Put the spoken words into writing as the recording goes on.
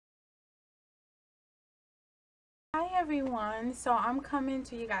everyone, so I'm coming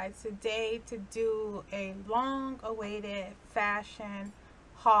to you guys today to do a long awaited fashion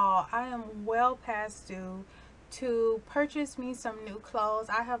haul. I am well past due to purchase me some new clothes.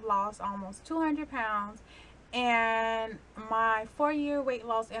 I have lost almost 200 pounds, and my 4-year weight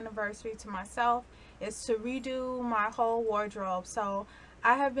loss anniversary to myself is to redo my whole wardrobe. So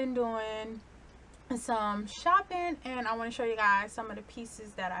I have been doing some shopping, and I want to show you guys some of the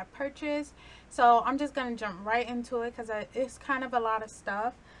pieces that I purchased. So I'm just going to jump right into it because it's kind of a lot of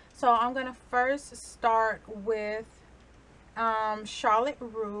stuff. So I'm going to first start with Charlotte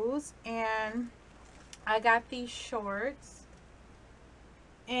Russe, and I got these shorts,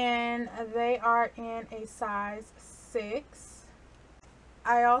 and they are in a size 6.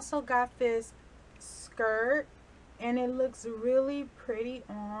 I also got this skirt, and it looks really pretty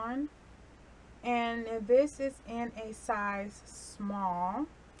on, and this is in a size small.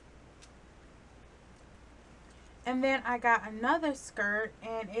 And then I got another skirt,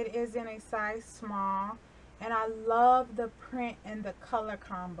 and it is in a size small, and I love the print and the color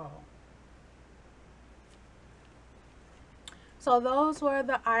combo. So those were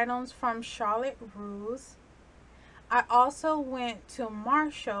the items from Charlotte Russe. I also went to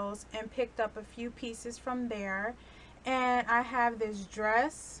Marshall's and picked up a few pieces from there, and I have this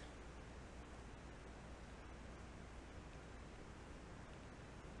dress.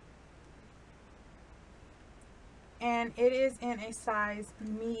 And it is in a size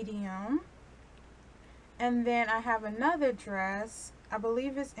medium. And then I have another dress. I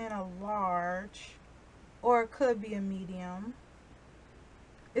believe it's in a large, or it could be a medium.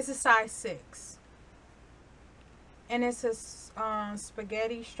 It's a size 6. And it's a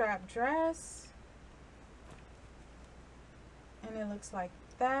spaghetti strap dress. And it looks like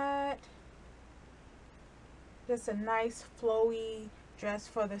that. Just a nice flowy dress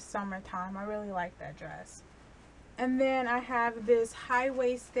for the summertime. I really like that dress. And then I have this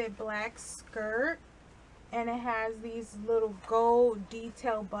high-waisted black skirt, and it has these little gold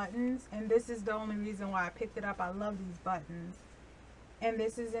detail buttons, and this is the only reason why I picked it up. I love these buttons. And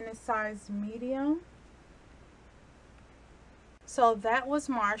this is in a size medium. So that was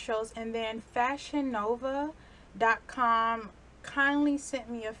Marshall's. And then FashionNova.com kindly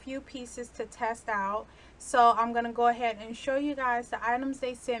sent me a few pieces to test out. So I'm going to go ahead and show you guys the items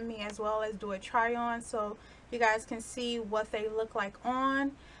they sent me, as well as do a try on so you guys can see what they look like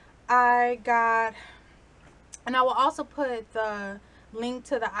on. I got, and I will also put the link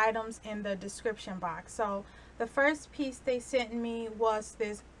to the items in the description box. So the first piece they sent me was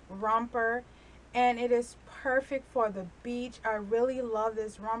this romper, and it is perfect for the beach. I really love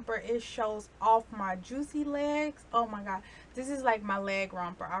this romper. It shows off my juicy legs. Oh my god, this is like my leg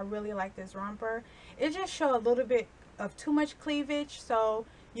romper. I really like this romper. It just shows a little bit of too much cleavage, so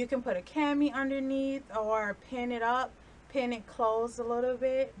you can put a cami underneath or pin it up, pin it closed a little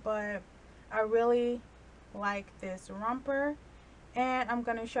bit. But I really like this romper, and I'm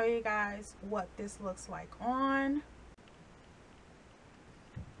going to show you guys what this looks like on.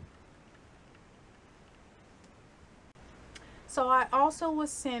 So I also was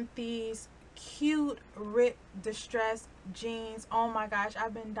sent these cute ripped distressed jeans. Oh my gosh,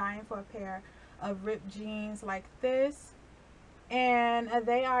 I've been dying for a pair of ripped jeans like this. And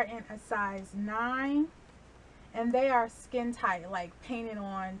they are in a size 9. And they are skin tight, like painted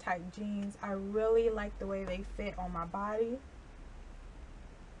on type jeans. I really like the way they fit on my body.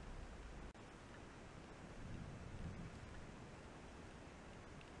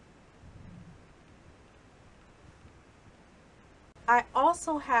 I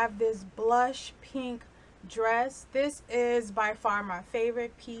also have this blush pink dress. This is by far my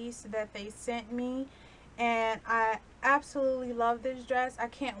favorite piece that they sent me, and I absolutely love this dress. I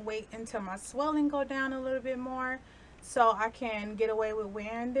can't wait until my swelling go down a little bit more so I can get away with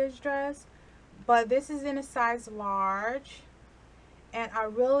wearing this dress. But this is in a size large, and I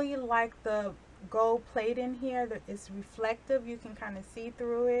really like the gold plate in here. That it's reflective, you can kind of see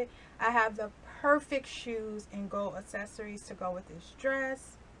through it. I have the perfect shoes and gold accessories to go with this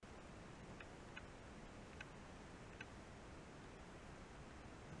dress.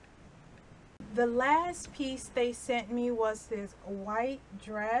 The last piece they sent me was this white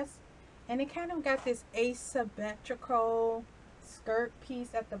dress, and it kind of got this asymmetrical skirt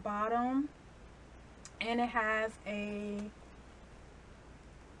piece at the bottom, and it has a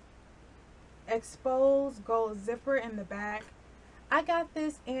exposed gold zipper in the back. I got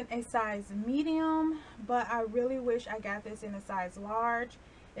this in a size medium, but I really wish I got this in a size large.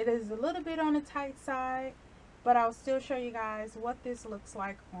 It is a little bit on the tight side, but I'll still show you guys what this looks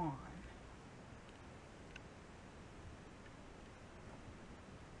like on.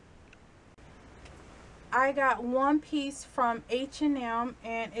 I got one piece from H&M,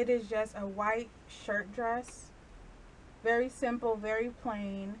 and it is just a white shirt dress. Very simple, very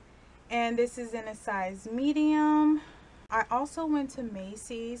plain. And this is in a size medium. I also went to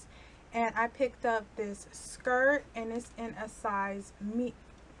Macy's and I picked up this skirt, and it's in a size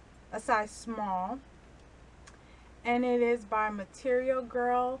small. And it is by Material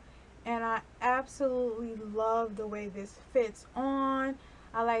Girl, and I absolutely love the way this fits on.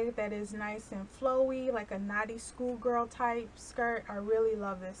 I like that it's nice and flowy, like a naughty schoolgirl type skirt. I really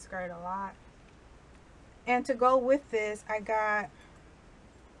love this skirt a lot. And to go with this, I got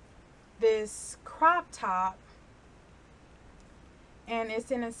this crop top, and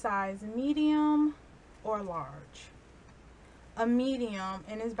it's in a size medium or large. A medium,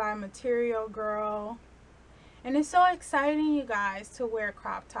 and it's by Material Girl. And it's so exciting, you guys, to wear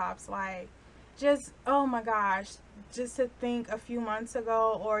crop tops. Like, just, oh my gosh, just to think a few months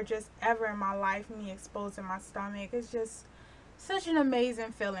ago, or just ever in my life, me exposing my stomach, it's just such an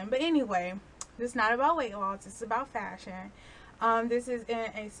amazing feeling. But anyway, this is not about weight loss, this is about fashion. This is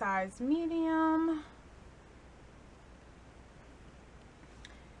in a size medium.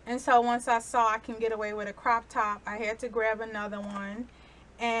 And so once I saw I can get away with a crop top, I had to grab another one.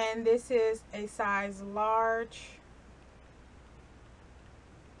 And this is a size large.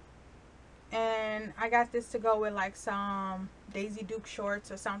 And I got this to go with like some Daisy Duke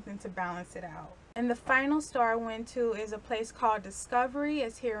shorts or something to balance it out. And the final store I went to is a place called Discovery.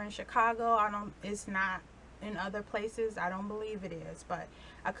 It's here in Chicago. It's not in other places. I don't believe it is, but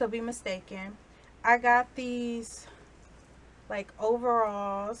I could be mistaken. I got these like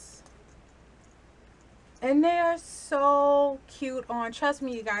overalls, and they are so cute on. Trust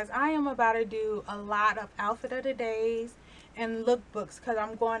me, you guys, I am about to do a lot of outfit of the days and lookbooks because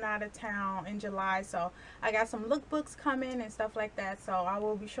I'm going out of town in July. So I got some lookbooks coming and stuff like that. So I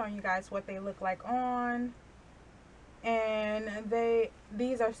will be showing you guys what they look like on. And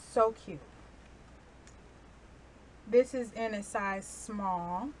these are so cute. This is in a size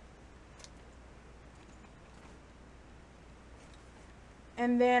small.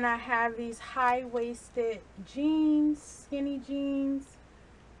 And then I have these high-waisted jeans, skinny jeans.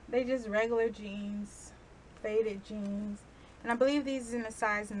 They just regular jeans, faded jeans. And I believe these is in a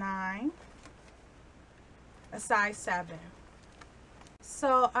size 9, a size 7.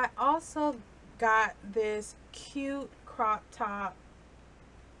 So I also got this cute crop top.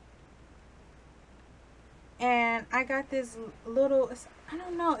 And I got this little, I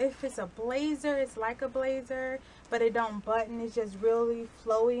don't know if it's a blazer. It's like a blazer, but it don't button. It's just really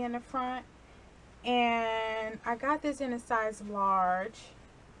flowy in the front. And I got this in a size large.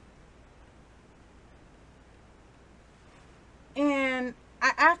 And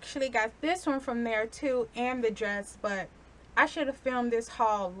I actually got this one from there too, and the dress, but I should have filmed this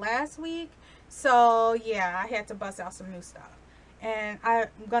haul last week. So yeah, I had to bust out some new stuff. And I'm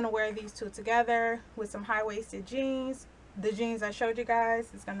going to wear these two together with some high-waisted jeans. The jeans I showed you guys.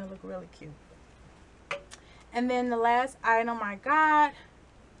 It's going to look really cute. And then the last item I got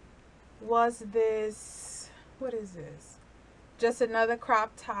was this. What is this? Just another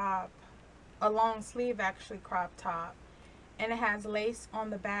crop top. A long sleeve actually crop top. And it has lace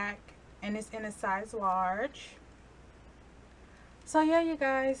on the back. And it's in a size large. So yeah, you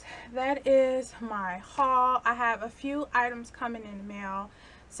guys, that is my haul. I have a few items coming in the mail,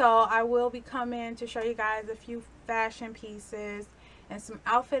 so I will be coming to show you guys a few fashion pieces and some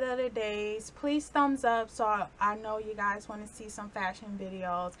outfit of the days. Please thumbs up so I know you guys want to see some fashion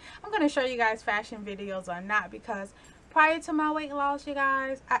videos. I'm going to show you guys fashion videos or not, because prior to my weight loss, you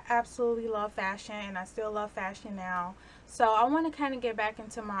guys, I absolutely love fashion, and I still love fashion now. So I want to kind of get back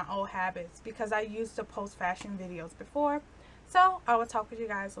into my old habits, because I used to post fashion videos before. So I will talk with you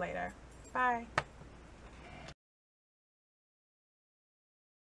guys later. Bye.